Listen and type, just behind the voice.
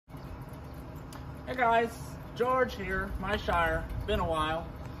Hey guys, George here, my Shire. Been a while,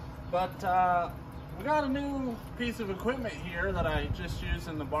 but we got a new piece of equipment here that I just used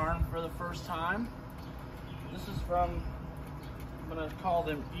in the barn for the first time. This is from, I'm gonna call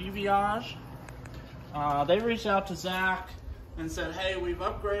them EVEAGE. They reached out to Zach and said, hey, we've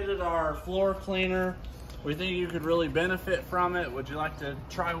upgraded our floor cleaner. We think you could really benefit from it. Would you like to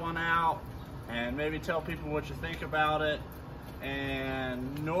try one out and maybe tell people what you think about it?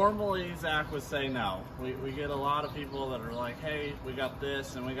 And normally Zach would say no. We get a lot of people that are like, hey, we got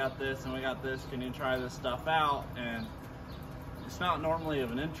this and we got this and we got this. Can you try this stuff out? And it's not normally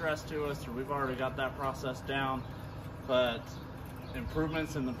of an interest to us, or we've already got that process down. But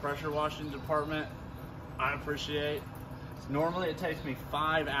improvements in the pressure washing department, I appreciate. Normally it takes me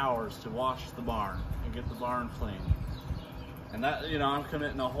 5 hours to wash the barn and get the barn clean. And that, you know, I'm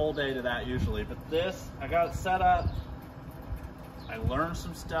committing a whole day to that usually. But this, I got it set up. I learned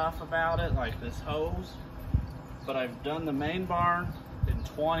some stuff about it, like this hose, but I've done the main barn in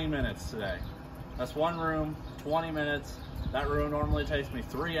 20 minutes today. That's one room, 20 minutes. That room normally takes me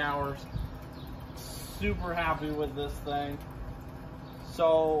 3 hours. Super happy with this thing.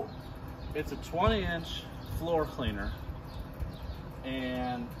 So it's a 20-inch floor cleaner,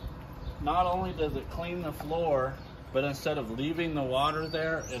 and not only does it clean the floor, but instead of leaving the water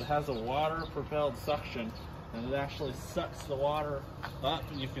there, it has a water-propelled suction, and it actually sucks the water up,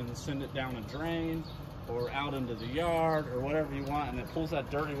 and you can send it down a drain or out into the yard or whatever you want, and it pulls that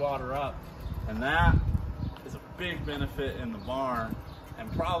dirty water up. And that is a big benefit in the barn,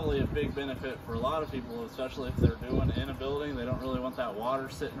 and probably a big benefit for a lot of people, especially if they're doing it in a building. They don't really want that water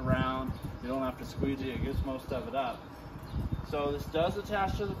sitting around. You don't have to squeegee, it gets most of it up. So this does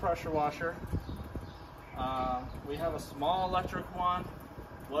attach to the pressure washer. We have a small electric one.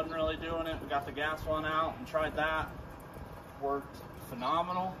 Wasn't really doing it. We got the gas one out and tried that. Worked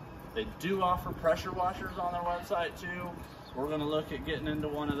phenomenal. They do offer pressure washers on their website too. We're gonna look at getting into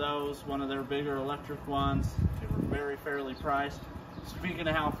one of those, one of their bigger electric ones. They were very fairly priced. Speaking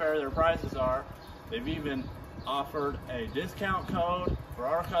of how fair their prices are, they've even offered a discount code for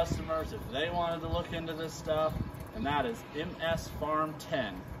our customers if they wanted to look into this stuff, and that is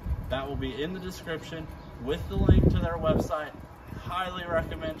MSFarm10. That will be in the description with the link to their website. Highly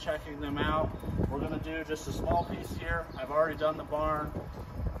recommend checking them out. We're gonna do just a small piece here. I've already done the barn.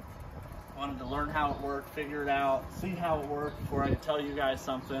 Wanted to learn how it worked, figure it out, see how it worked before I tell you guys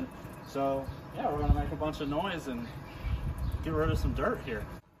something. So yeah, we're gonna make a bunch of noise and get rid of some dirt here.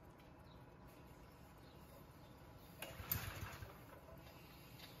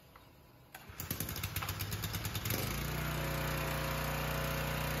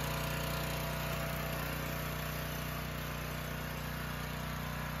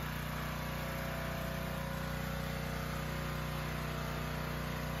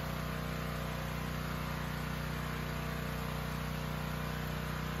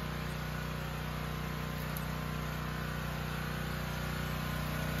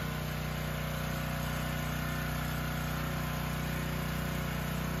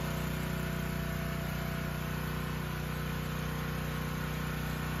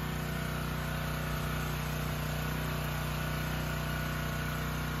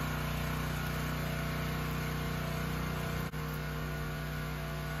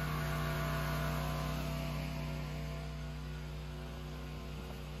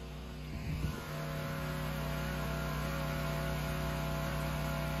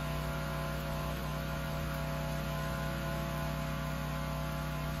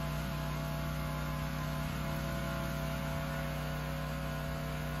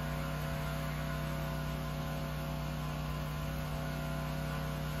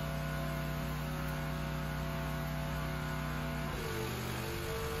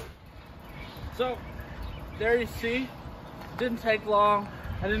 So there you see, didn't take long.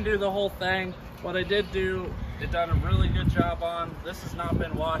 I didn't do the whole thing. What I did do, it done a really good job on. This has not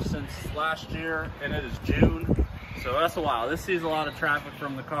been washed since last year, and it is June, so that's a while. This sees a lot of traffic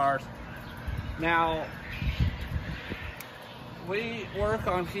from the cars. Now, we work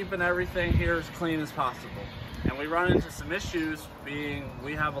on keeping everything here as clean as possible. And we run into some issues, being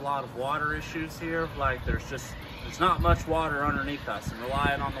we have a lot of water issues here. Like there's not much water underneath us, and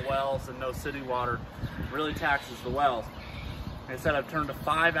relying on the wells and no city water really taxes the wells. Instead, I've turned a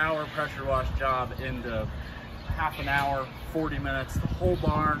 5-hour pressure wash job into half an hour, 40 minutes, the whole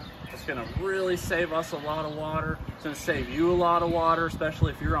barn. It's gonna really save us a lot of water. It's gonna save you a lot of water,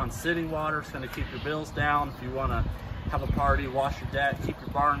 especially if you're on city water. It's gonna keep your bills down. If you wanna have a party, wash your deck, keep your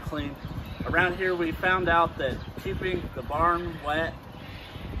barn clean. Around here, we found out that keeping the barn wet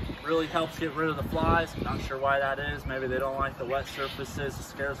really helps get rid of the flies. Not sure why that is. Maybe they don't like the wet surfaces, it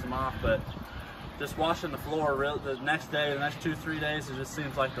scares them off, but just washing the floor, the next day, the next 2-3 days, it just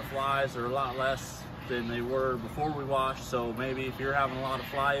seems like the flies are a lot less than they were before we washed. So maybe if you're having a lot of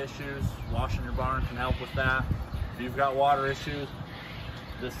fly issues, washing your barn can help with that. If you've got water issues,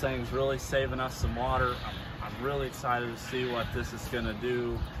 this thing's really saving us some water. I'm really excited to see what this is going to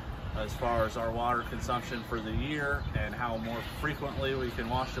do as far as our water consumption for the year, and how more frequently we can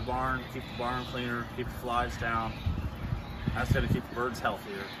wash the barn, keep the barn cleaner, keep the flies down. That's going to keep the birds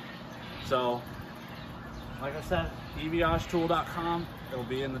healthier. So, like I said, EVEAGEtool.com. It'll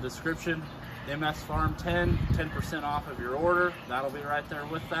be in the description. MS Farm 10% off of your order. That'll be right there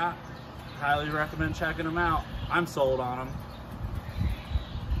with that. Highly recommend checking them out. I'm sold on them.